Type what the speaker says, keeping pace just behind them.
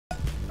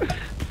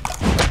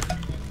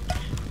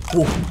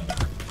Ooh.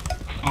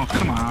 Oh,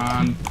 come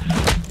on.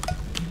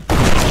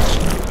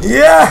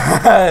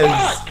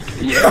 Yes!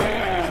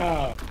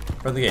 Yeah!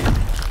 For the game.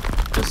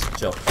 Just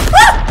chill.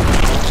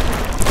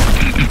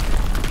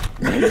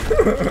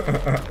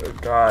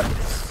 God.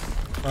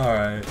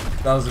 Alright.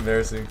 That was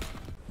embarrassing.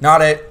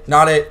 Not it.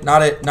 Not it.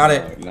 Not it. Not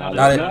it. Not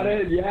Not it. it. Not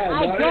it. Yeah.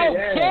 I Not don't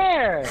it.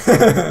 care.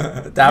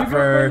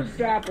 Dapper.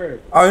 Dapper.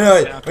 Oh no!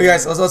 Wait, wait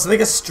guys. Let's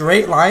make a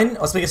straight line.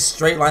 Let's make a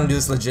straight line and do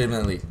this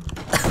legitimately.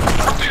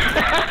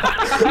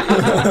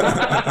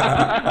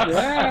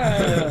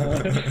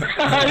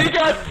 Yeah. He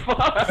got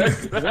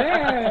fucked.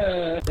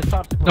 Yeah. This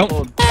popsicle Nope.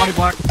 cold. Body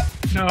block.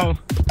 No.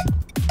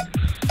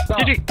 Stop.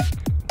 GG.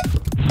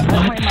 I'm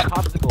playing my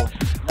popsicle.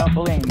 No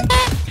bullying me.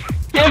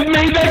 Give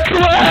me the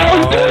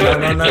clown! Oh, no,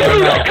 no, no, Give me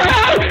no, the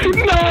clown!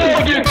 No!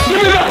 Give me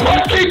the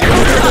fucking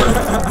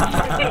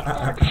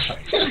clown!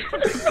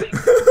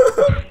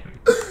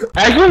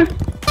 Actually?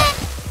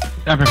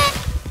 Ever.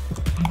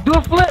 Do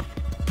a flip.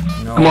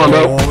 No. Come on,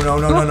 bro. No, no,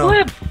 no, Do no, a no.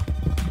 flip.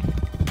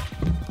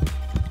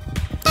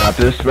 Got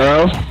this,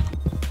 bro.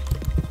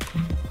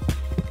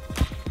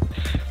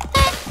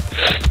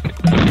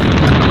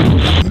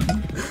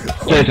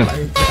 Jason,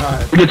 My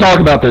God. we can talk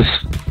about this.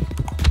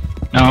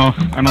 No,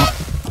 I don't.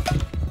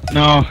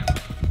 No.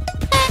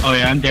 Oh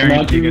yeah, I'm daring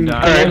you to take a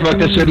dive. Alright, fuck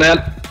this shit, man.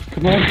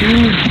 Come on,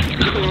 dude.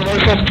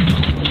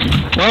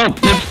 Well,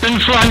 it's been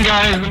fun,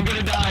 guys. I'm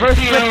gonna die.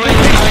 First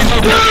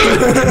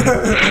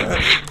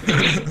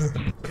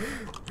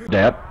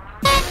Dab.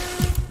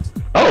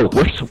 Oh,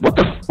 we're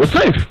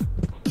safe.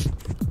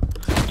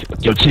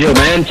 Yo, chill,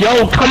 man.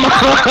 Yo, come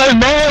on,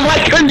 man. Why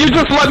couldn't you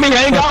just let me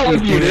hang out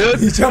with you, dude?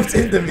 He jumped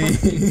into me.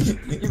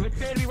 You've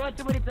betrayed me one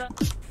too many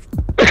times.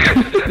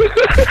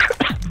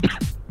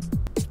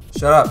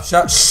 Shut up. Shh.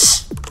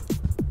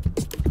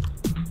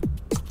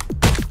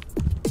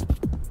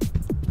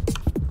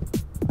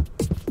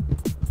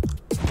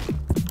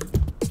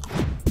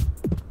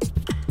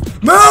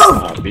 Move!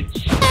 Oh,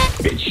 bitch.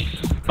 Bitch.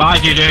 Bye,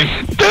 JJ.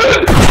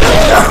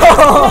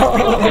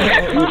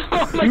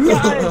 Oh my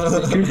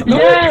god.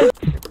 Yes.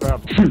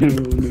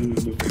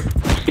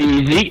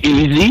 Easy,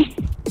 easy,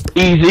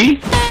 easy.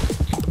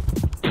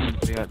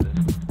 We got this.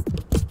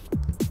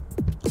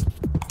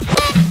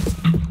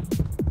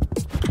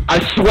 I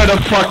swear to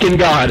fucking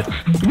God.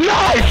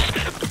 Nice!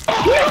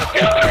 Oh my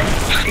God!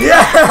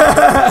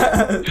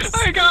 Yes!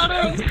 I got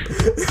him!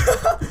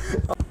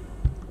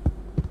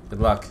 Good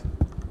luck.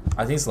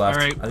 I think it's left.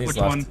 Alright, I think it's which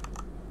left. one?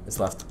 It's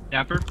left.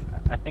 Dapper?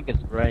 I think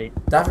it's right.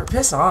 Dapper,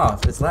 piss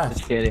off. It's Just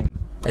left. kidding.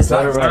 It's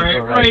left. Alright,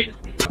 Go right.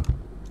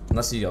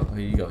 Unless you go.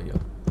 Here you go. You go.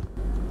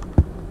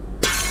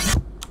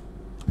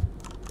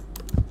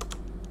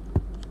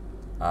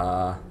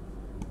 Alright,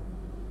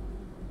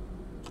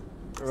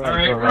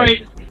 Go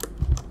right.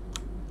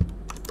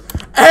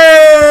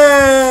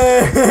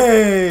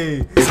 Hey!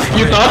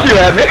 You thought you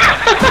had me?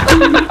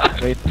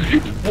 Wait.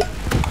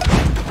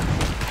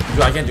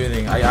 Dude, I can't do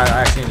anything. I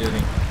actually can't do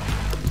anything.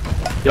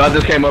 Yo, I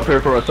just came up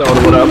here for a soda.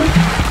 What up?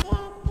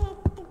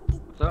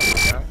 What's up, my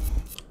guy?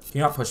 Can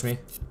you not push me?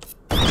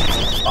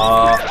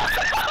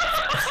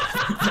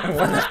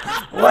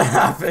 What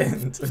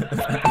happened?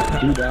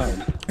 Who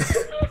died?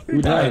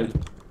 Who died?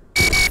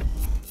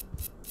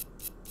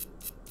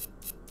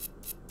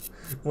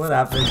 What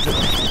happened?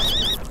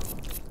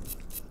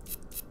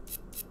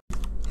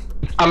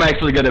 I'm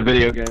actually good at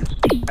video games.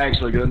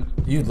 Actually good.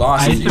 You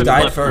lost. I You took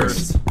died left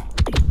first.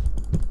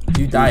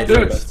 You died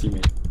Dude. first. Best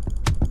teammate.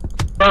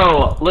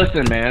 Bro,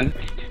 listen, man.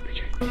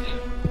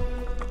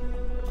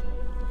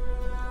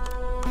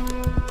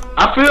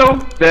 I feel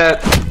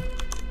that.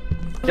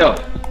 Yo.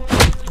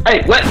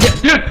 Hey, what?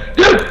 Dude,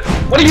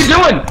 what are you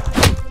doing?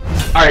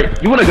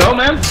 Alright, you wanna go,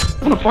 man? You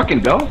wanna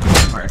fucking go?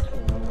 Alright.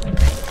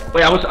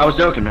 Wait, I was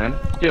joking, man.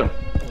 Chill.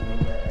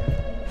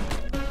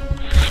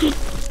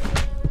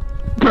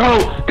 Bro,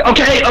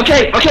 okay,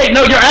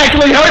 no, you're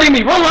actually hurting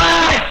me.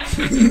 Relax!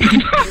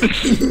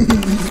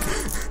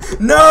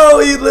 No,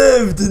 he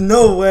lived.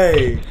 No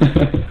way.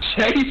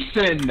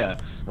 Jason!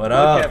 What Look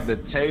up? at the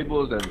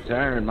tables and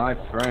turn, my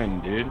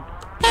friend, dude.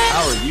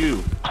 How are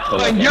you? Oh,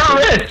 and you're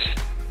rich!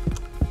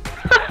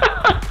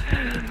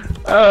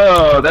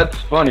 Oh, that's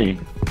funny.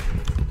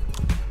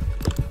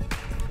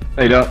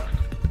 No, you don't.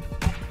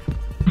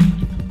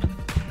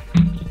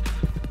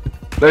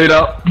 No, you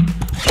don't.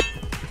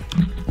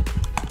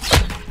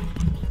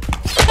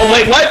 Oh,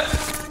 wait, what?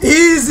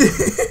 Easy.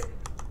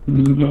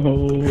 No.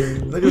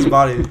 Look at his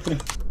body.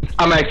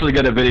 I'm actually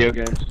good at video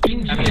games.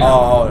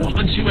 Oh. 我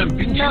很喜欢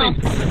冰淇淋，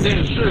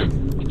但是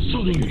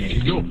速度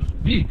与有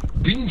比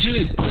冰淇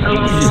淋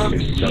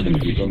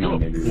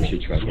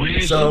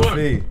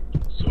Sophie.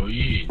 所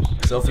以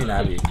Sophie and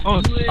Abby. Oh,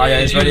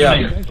 yeah, he's ready up.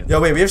 Yo,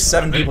 wait, we have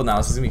 7 people now.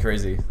 This is gonna be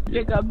crazy.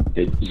 Jacob.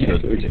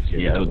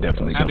 Yeah, it'll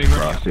definitely Abby, go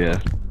right across, yeah.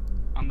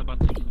 On the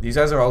button. These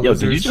guys are all Yo,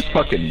 losers. did you just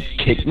fucking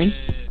kick me?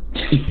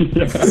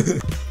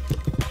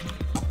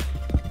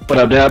 What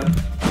up, Dad?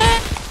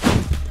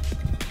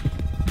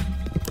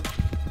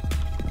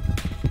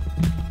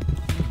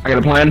 I got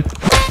a plan.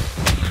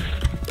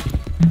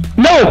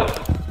 No!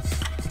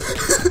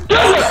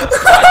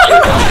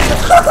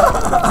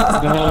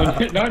 No,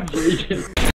 not JJ.